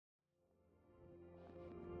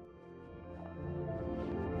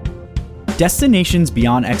Destinations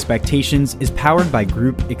Beyond Expectations is powered by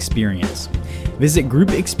Group Experience. Visit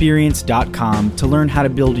groupexperience.com to learn how to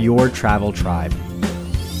build your travel tribe.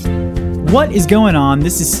 What is going on?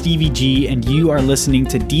 This is Stevie G, and you are listening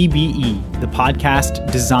to DBE, the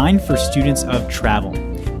podcast designed for students of travel.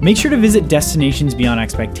 Make sure to visit Destinations Beyond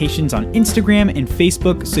Expectations on Instagram and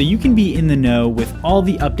Facebook so you can be in the know with all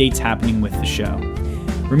the updates happening with the show.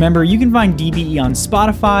 Remember, you can find DBE on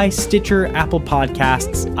Spotify, Stitcher, Apple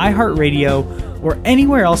Podcasts, iHeartRadio, or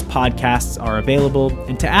anywhere else podcasts are available.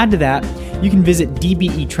 And to add to that, you can visit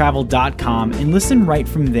dbetravel.com and listen right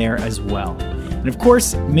from there as well. And of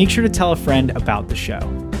course, make sure to tell a friend about the show.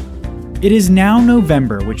 It is now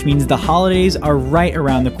November, which means the holidays are right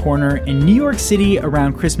around the corner, and New York City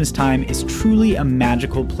around Christmas time is truly a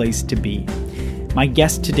magical place to be. My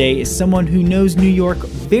guest today is someone who knows New York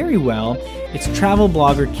very well. It's travel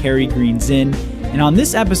blogger Carrie Green-Zinn, and on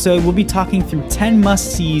this episode, we'll be talking through 10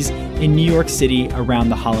 must-sees in New York City around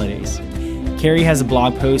the holidays. Carrie has a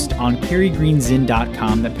blog post on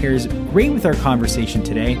carriegreen-zinn.com that pairs great with our conversation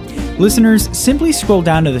today. Listeners, simply scroll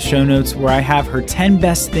down to the show notes where I have her 10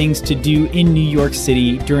 best things to do in New York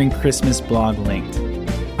City during Christmas blog linked.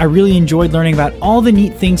 I really enjoyed learning about all the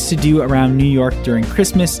neat things to do around New York during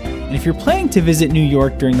Christmas, and if you're planning to visit New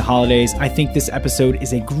York during the holidays, I think this episode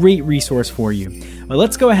is a great resource for you. But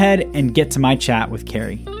let's go ahead and get to my chat with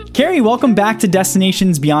Carrie. Carrie, welcome back to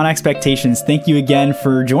Destinations Beyond Expectations. Thank you again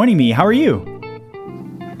for joining me. How are you?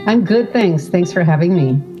 I'm good, thanks. Thanks for having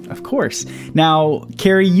me. Of course. Now,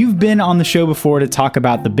 Carrie, you've been on the show before to talk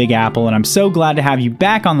about the Big Apple, and I'm so glad to have you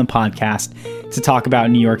back on the podcast to talk about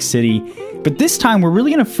New York City. But this time, we're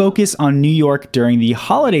really going to focus on New York during the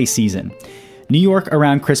holiday season. New York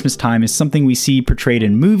around Christmas time is something we see portrayed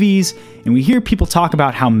in movies, and we hear people talk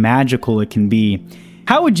about how magical it can be.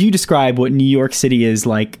 How would you describe what New York City is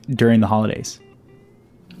like during the holidays?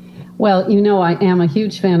 Well, you know, I am a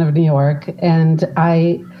huge fan of New York, and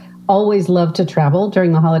I always love to travel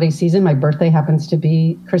during the holiday season. My birthday happens to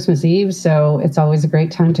be Christmas Eve, so it's always a great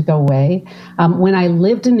time to go away. When I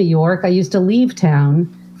lived in New York, I used to leave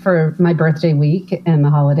town for my birthday week and the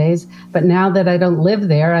holidays. But now that I don't live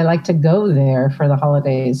there, I like to go there for the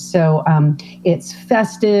holidays. So it's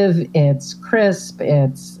festive, it's crisp,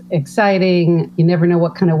 it's exciting. You never know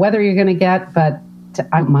what kind of weather you're going to get, but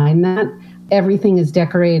I don't mind that. Everything is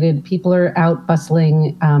decorated. People are out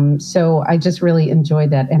bustling. So I just really enjoy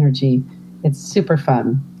that energy. It's super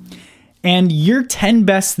fun. And your 10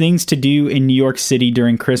 best things to do in New York City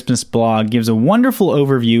during Christmas blog gives a wonderful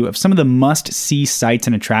overview of some of the must-see sites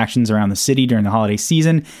and attractions around the city during the holiday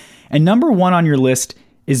season. And number one on your list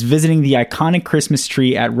is visiting the iconic Christmas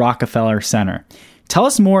tree at Rockefeller Center. Tell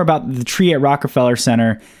us more about the tree at Rockefeller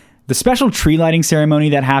Center, the special tree lighting ceremony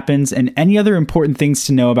that happens, and any other important things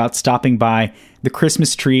to know about stopping by the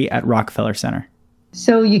Christmas tree at Rockefeller Center.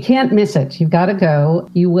 So you can't miss it. You've got to go.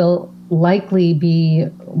 You will likely be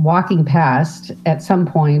walking past at some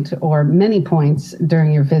point or many points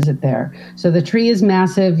during your visit there. So the tree is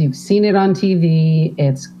massive. You've seen it on TV.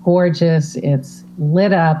 It's gorgeous. It's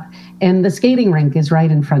lit up. And the skating rink is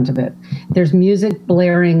right in front of it. There's music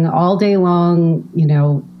blaring all day long. You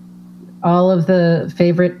know, all of the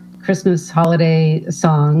favorite Christmas holiday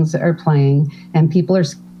songs are playing and people are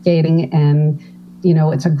skating. And, you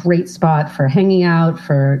know, it's a great spot for hanging out,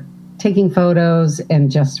 for taking photos, and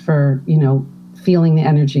just for, you know, feeling the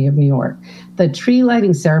energy of New York. The tree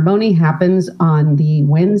lighting ceremony happens on the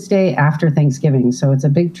Wednesday after Thanksgiving. So it's a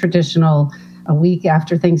big traditional, a week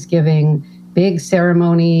after Thanksgiving, big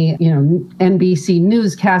ceremony. You know, NBC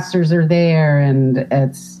newscasters are there, and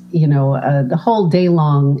it's, you know, the whole day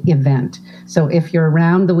long event. So if you're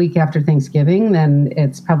around the week after Thanksgiving, then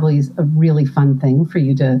it's probably a really fun thing for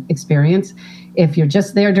you to experience. If you're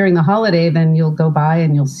just there during the holiday, then you'll go by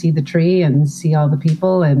and you'll see the tree and see all the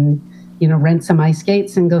people and, you know, rent some ice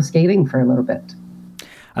skates and go skating for a little bit.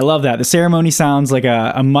 I love that. The ceremony sounds like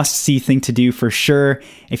a must-see thing to do for sure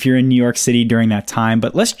if you're in New York City during that time.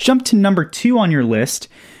 But let's jump to number 2 on your list.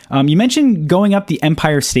 You mentioned going up the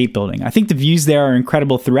Empire State Building. I think the views there are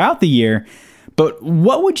incredible throughout the year. But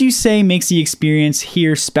what would you say makes the experience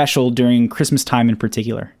here special during Christmas time in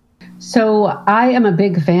particular? So I am a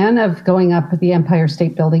big fan of going up the Empire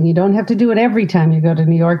State Building. You don't have to do it every time you go to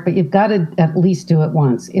New York, but you've got to at least do it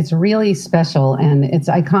once. It's really special and it's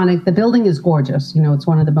iconic. The building is gorgeous. You know, it's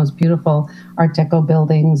one of the most beautiful Art Deco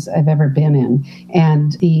buildings I've ever been in.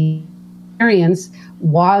 And the experience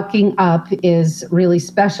walking up is really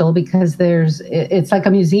special because it's like a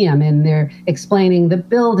museum and they're explaining the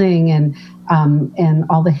building and and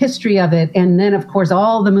all the history of it. And then, of course,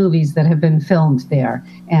 all the movies that have been filmed there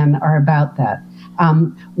and are about that.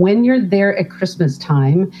 When you're there at Christmas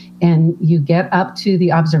time and you get up to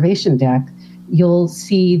the observation deck, you'll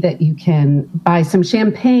see that you can buy some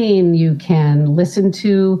champagne, you can listen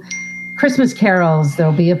to Christmas carols,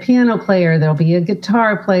 there'll be a piano player, there'll be a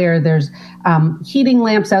guitar player, there's heating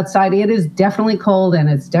lamps outside. It is definitely cold and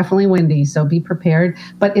it's definitely windy, so be prepared,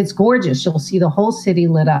 but it's gorgeous. You'll see the whole city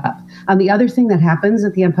lit up. The other thing that happens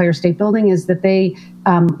at the Empire State Building is that they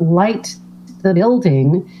light the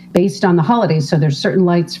building based on the holidays. So there's certain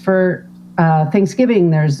lights for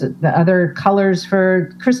Thanksgiving, there's the other colors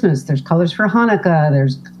for Christmas, there's colors for Hanukkah,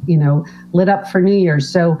 there's, lit up for New Year's.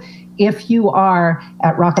 So if you are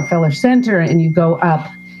at Rockefeller Center and you go up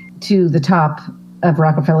to the top of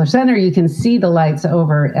Rockefeller Center, you can see the lights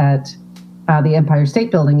over at the Empire State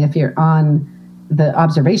Building. If you're on the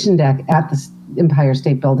observation deck at the Empire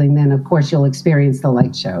State Building, then of course you'll experience the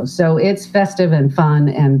light show. So it's festive and fun,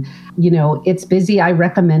 and it's busy. I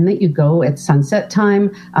recommend that you go at sunset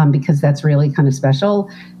time because that's really kind of special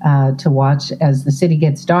to watch as the city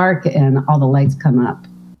gets dark and all the lights come up.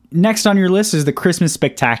 Next on your list is the Christmas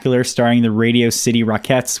Spectacular starring the Radio City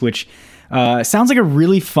Rockettes, which sounds like a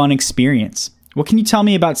really fun experience. What can you tell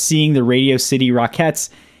me about seeing the Radio City Rockettes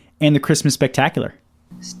and the Christmas Spectacular?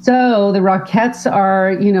 So the Rockettes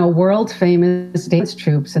are, world famous dance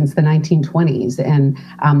troupe since the 1920s. And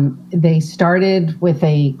they started with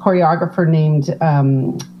a choreographer named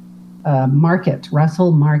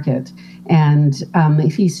Russell Market. And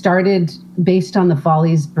he started based on the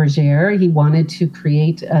Folies Bergère. He wanted to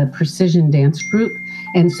create a precision dance group.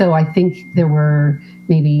 And so I think there were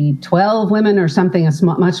maybe 12 women or something,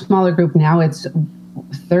 much smaller group. Now it's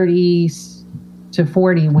 30 to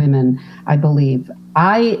 40 women, I believe.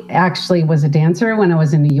 I actually was a dancer when I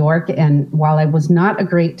was in New York, and while I was not a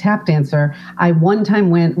great tap dancer, I one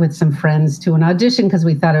time went with some friends to an audition because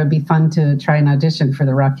we thought it would be fun to try an audition for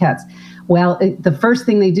the Rockettes. Well, the first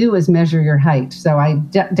thing they do is measure your height. So I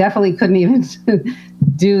definitely couldn't even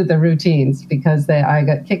do the routines because I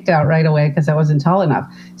got kicked out right away because I wasn't tall enough.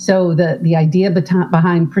 So the idea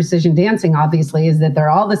behind precision dancing, obviously, is that they're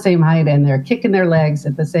all the same height and they're kicking their legs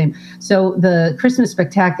at the same. So the Christmas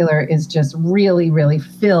Spectacular is just really, really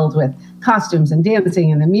filled with costumes and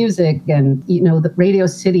dancing and the music. And, the Radio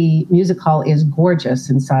City Music Hall is gorgeous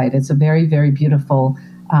inside. It's a very, very beautiful,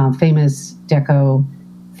 famous deco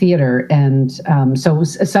theater. And so it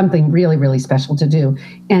was something really, really special to do.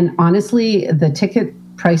 And honestly, the ticket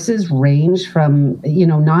prices range from,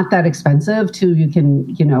 not that expensive to you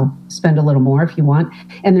can, spend a little more if you want.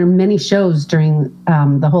 And there are many shows during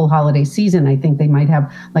the whole holiday season. I think they might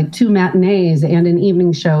have like 2 matinees and an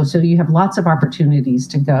evening show. So you have lots of opportunities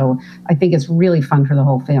to go. I think it's really fun for the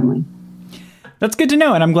whole family. That's good to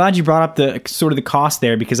know. And I'm glad you brought up the sort of the cost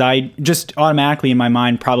there, because I just automatically in my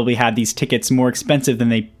mind probably had these tickets more expensive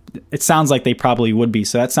than it sounds like they probably would be.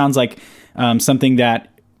 So that sounds like something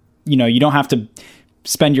that, you don't have to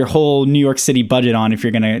spend your whole New York City budget on if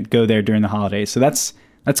you're going to go there during the holidays. So that's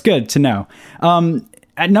good to know.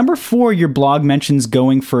 At number 4, your blog mentions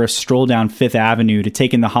going for a stroll down Fifth Avenue to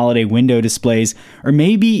take in the holiday window displays, or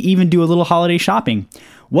maybe even do a little holiday shopping.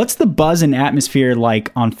 What's the buzz and atmosphere like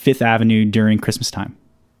on Fifth Avenue during Christmas time?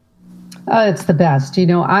 It's the best.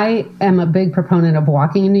 I am a big proponent of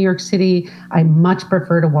walking in New York City. I much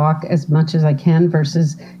prefer to walk as much as I can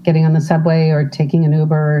versus getting on the subway or taking an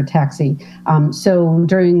Uber or a taxi. So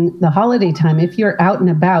during the holiday time, if you're out and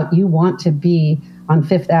about, you want to be on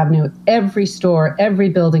Fifth Avenue. Every store, every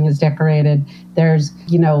building is decorated. There's,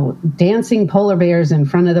 dancing polar bears in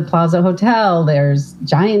front of the Plaza Hotel. There's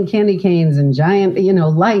giant candy canes and giant,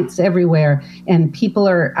 lights everywhere. And people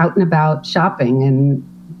are out and about shopping and,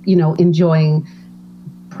 enjoying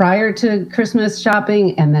prior to Christmas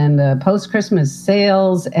shopping and then the post-Christmas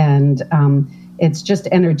sales. And it's just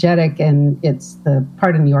energetic, and it's the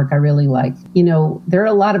part of New York I really like. There are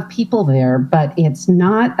a lot of people there, but it's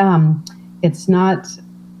not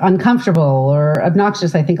uncomfortable or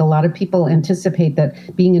obnoxious. I think a lot of people anticipate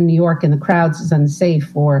that being in New York in the crowds is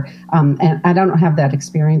unsafe, and I don't have that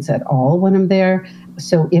experience at all when I'm there.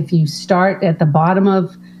 So if you start at the bottom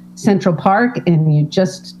of Central Park and you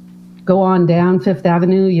just go on down Fifth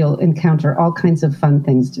Avenue, you'll encounter all kinds of fun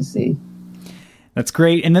things to see. That's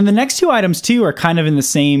great. And then the next 2 items, too, are kind of in the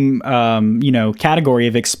same, category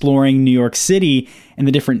of exploring New York City and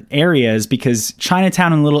the different areas, because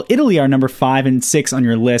Chinatown and Little Italy are number 5 and 6 on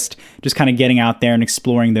your list, just kind of getting out there and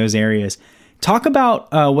exploring those areas. Talk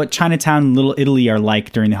about what Chinatown and Little Italy are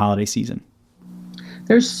like during the holiday season.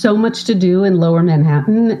 There's so much to do in Lower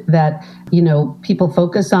Manhattan that, people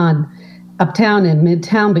focus on uptown and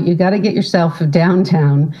midtown, but you got to get yourself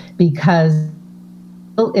downtown because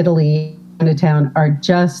Italy and Town are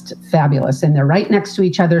just fabulous, and they're right next to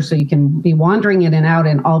each other, so you can be wandering in and out,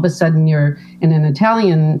 and all of a sudden you're in an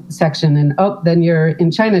Italian section, and then you're in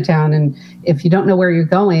Chinatown. And if you don't know where you're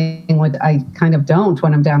going, what I kind of don't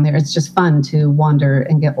when I'm down there, it's just fun to wander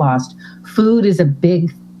and get lost. Food is a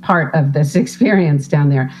big part of this experience down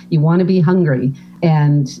there. You want to be hungry,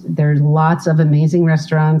 and there's lots of amazing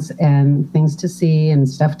restaurants and things to see and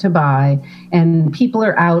stuff to buy, and people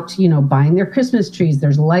are out, buying their Christmas trees.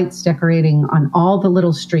 There's lights decorating on all the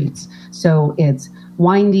little streets, so it's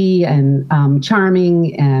windy and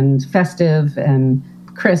charming and festive and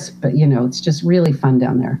crisp, but it's just really fun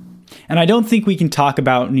down there. And I don't think we can talk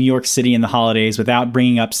about New York City in the holidays without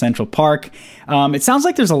bringing up Central Park. It sounds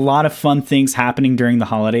like there's a lot of fun things happening during the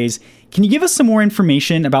holidays. Can you give us some more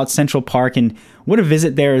information about Central Park and what a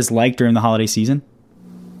visit there is like during the holiday season?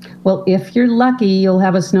 Well, if you're lucky, you'll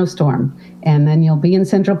have a snowstorm, and then you'll be in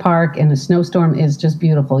Central Park, and a snowstorm is just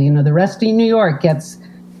beautiful. The rest of New York gets,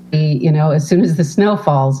 as soon as the snow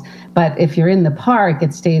falls. But if you're in the park,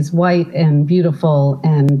 it stays white and beautiful,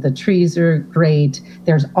 and the trees are great.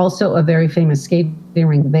 There's also a very famous skating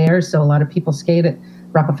rink there, so a lot of people skate at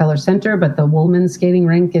Rockefeller Center, but the Woolman skating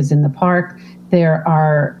rink is in the park. There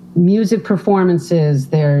are music performances.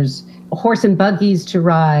 There's horse and buggies to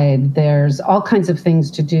ride. There's all kinds of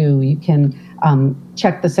things to do. You can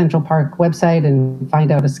check the Central Park website and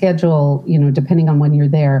find out a schedule, depending on when you're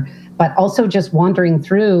there. But also just wandering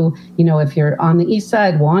through, if you're on the east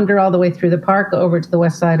side, wander all the way through the park over to the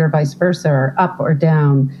west side or vice versa, or up or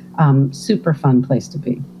down. Super fun place to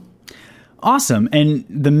be. Awesome. And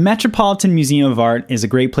the Metropolitan Museum of Art is a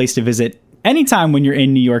great place to visit anytime when you're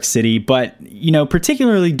in New York City. But,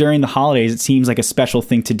 particularly during the holidays, it seems like a special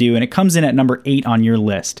thing to do. And it comes in at number 8 on your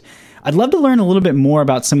list. I'd love to learn a little bit more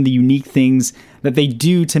about some of the unique things that they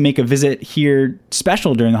do to make a visit here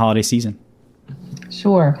special during the holiday season.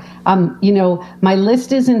 Sure. My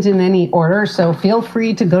list isn't in any order, so feel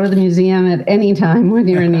free to go to the museum at any time when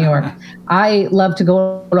you're in New York. I love to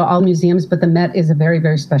go to all museums, but the Met is a very,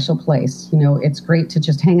 very special place. It's great to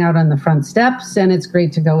just hang out on the front steps, and it's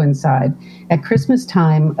great to go inside. At Christmas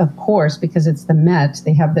time, of course, because it's the Met,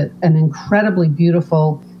 they have an incredibly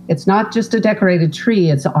beautiful, it's not just a decorated tree,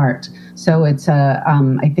 it's art. So it's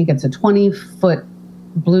I think it's a 20-foot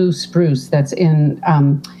blue spruce that's in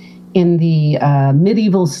the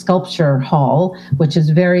medieval sculpture hall, which is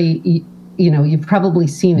very, you've probably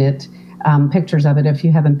seen it, pictures of it if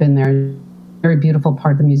you haven't been there. Very beautiful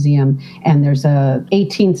part of the museum. And there's a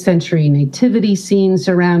 18th century nativity scene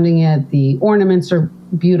surrounding it. The ornaments are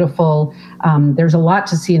beautiful. There's a lot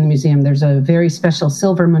to see in the museum. There's a very special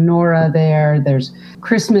silver menorah there. There's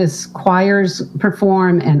Christmas choirs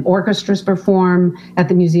perform and orchestras perform at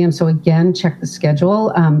the museum. So again, check the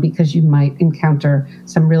schedule because you might encounter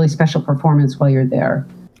some really special performance while you're there.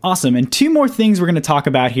 Awesome. And 2 more things we're going to talk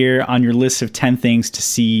about here on your list of 10 things to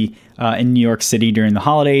see in New York City during the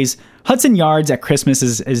holidays. Hudson Yards at Christmas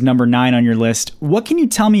is number 9 on your list. What can you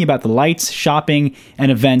tell me about the lights, shopping, and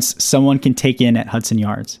events someone can take in at Hudson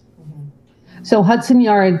Yards? So Hudson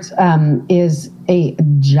Yards is a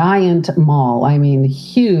giant mall. I mean,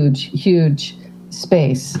 huge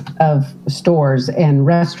space of stores and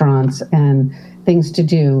restaurants and things to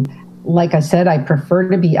do. Like I said, I prefer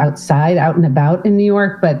to be outside, out and about in New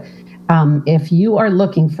York, but if you are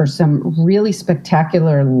looking for some really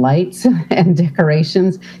spectacular lights and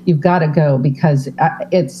decorations, you've got to go because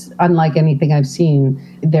it's unlike anything I've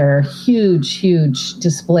seen. There are huge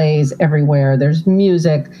displays everywhere. There's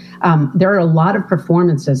music. There are a lot of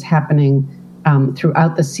performances happening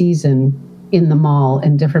throughout the season in the mall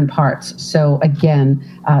in different parts. So again,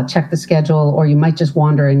 check the schedule, or you might just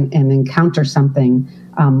wander and encounter something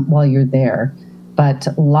while you're there. But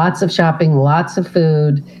lots of shopping, lots of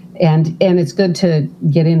food. And it's good to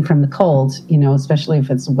get in from the cold, especially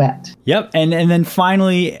if it's wet. Yep. And then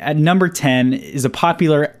finally, at number 10 is a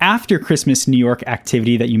popular after Christmas New York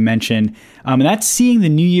activity that you mentioned. And that's seeing the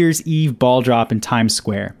New Year's Eve ball drop in Times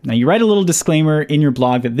Square. Now, you write a little disclaimer in your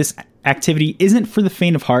blog that this activity isn't for the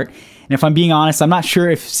faint of heart. And if I'm being honest, I'm not sure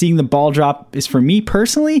if seeing the ball drop is for me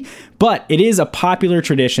personally, but it is a popular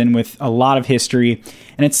tradition with a lot of history.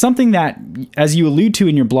 And it's something that, as you allude to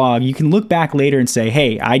in your blog, you can look back later and say,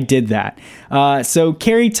 hey, I did that. So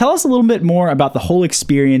Carrie, tell us a little bit more about the whole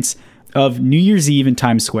experience of New Year's Eve in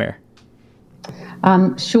Times Square.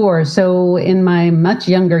 Sure. So in my much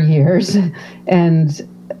younger years, and,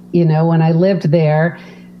 when I lived there,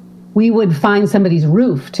 we would find somebody's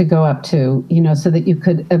roof to go up to, so that you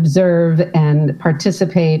could observe and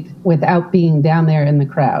participate without being down there in the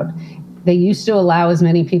crowd. they used to allow as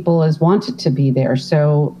many people as wanted to be there.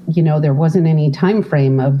 So, there wasn't any time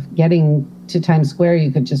frame of getting to Times Square.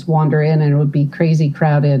 You could just wander in and it would be crazy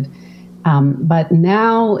crowded. But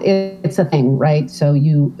now it's a thing, right? So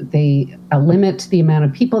they limit the amount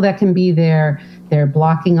of people that can be there. They're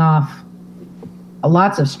blocking off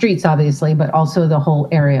lots of streets, obviously, but also the whole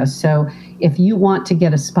area. So if you want to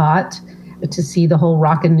get a spot to see the whole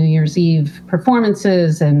Rockin' New Year's Eve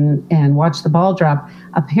performances and watch the ball drop,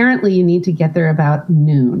 apparently you need to get there about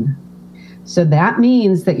noon. So that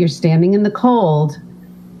means that you're standing in the cold,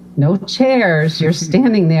 no chairs, you're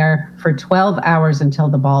standing there for 12 hours until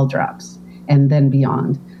the ball drops and then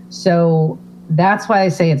beyond. So that's why I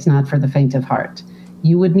say it's not for the faint of heart.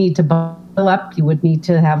 You would need to buckle up. You would need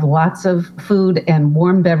to have lots of food and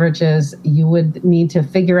warm beverages. You would need to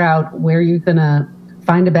figure out where you're going to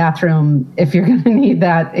find a bathroom if you're going to need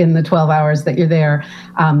that in the 12 hours that you're there.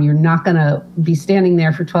 You're not going to be standing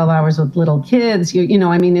there for 12 hours with little kids.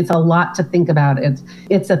 It's a lot to think about.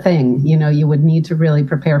 It's a thing, you would need to really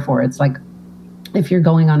prepare for it. It's like if you're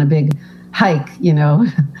going on a big hike, you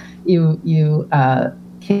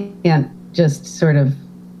can't just sort of,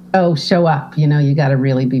 show up, you got to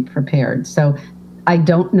really be prepared. So I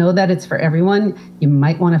don't know that it's for everyone. You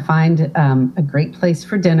might want to find a great place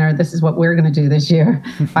for dinner. This is what we're going to do this year.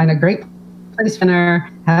 Find a great place for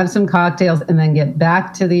dinner, have some cocktails, and then get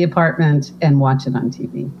back to the apartment and watch it on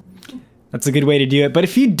TV. That's a good way to do it. But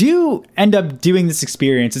if you do end up doing this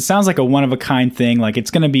experience, it sounds like a one-of-a-kind thing. Like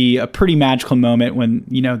it's going to be a pretty magical moment when,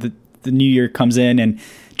 the new year comes in, and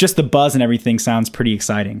just the buzz and everything sounds pretty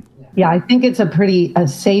exciting. Yeah, I think it's a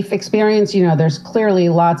safe experience. There's clearly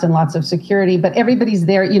lots and lots of security, but everybody's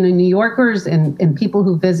there. New Yorkers and people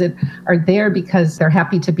who visit are there because they're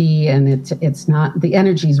happy to be, and it's not, the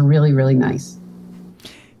energy is really, really nice.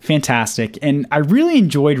 Fantastic. And I really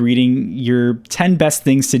enjoyed reading your 10 best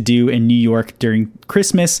things to do in New York during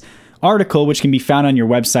Christmas article, which can be found on your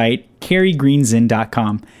website,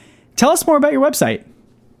 carriegreenszinn.com. Tell us more about your website.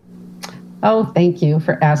 Oh, thank you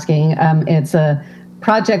for asking. It's a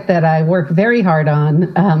project that I work very hard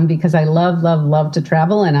on because I love to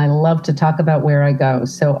travel, and I love to talk about where I go.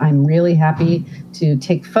 So I'm really happy to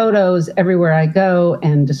take photos everywhere I go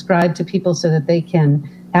and describe to people so that they can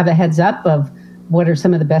have a heads up of what are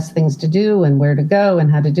some of the best things to do and where to go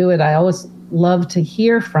and how to do it. I always love to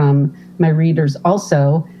hear from my readers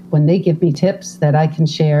also when they give me tips that I can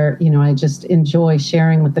share. I just enjoy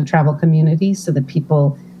sharing with the travel community so that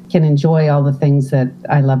people can enjoy all the things that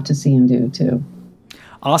I love to see and do too.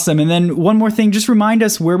 Awesome. And then one more thing, just remind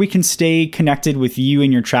us where we can stay connected with you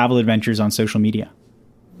and your travel adventures on social media.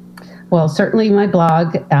 Well, certainly my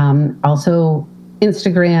blog, also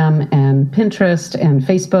Instagram and Pinterest and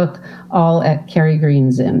Facebook, all at Carrie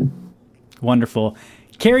Green Zinn. Wonderful.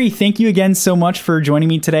 Carrie, thank you again so much for joining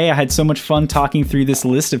me today. I had so much fun talking through this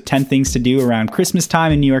list of 10 things to do around Christmas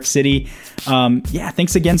time in New York City.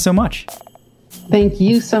 Thanks again so much. Thank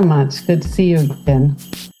you so much. Good to see you again.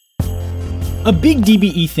 A big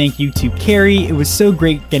DBE thank you to Carrie. It was so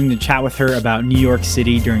great getting to chat with her about New York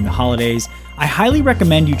City during the holidays. I highly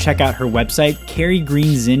recommend you check out her website,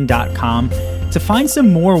 carriegreenszinn.com, to find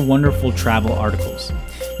some more wonderful travel articles.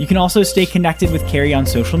 You can also stay connected with Carrie on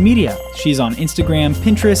social media. She's on Instagram,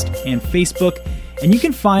 Pinterest, and Facebook, and you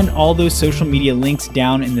can find all those social media links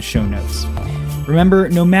down in the show notes. Remember,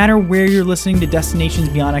 no matter where you're listening to Destinations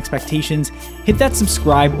Beyond Expectations, hit that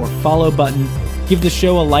subscribe or follow button, give the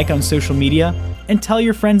show a like on social media, and tell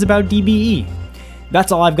your friends about DBE.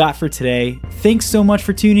 That's all I've got for today. Thanks so much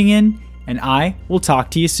for tuning in, and I will talk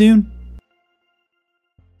to you soon.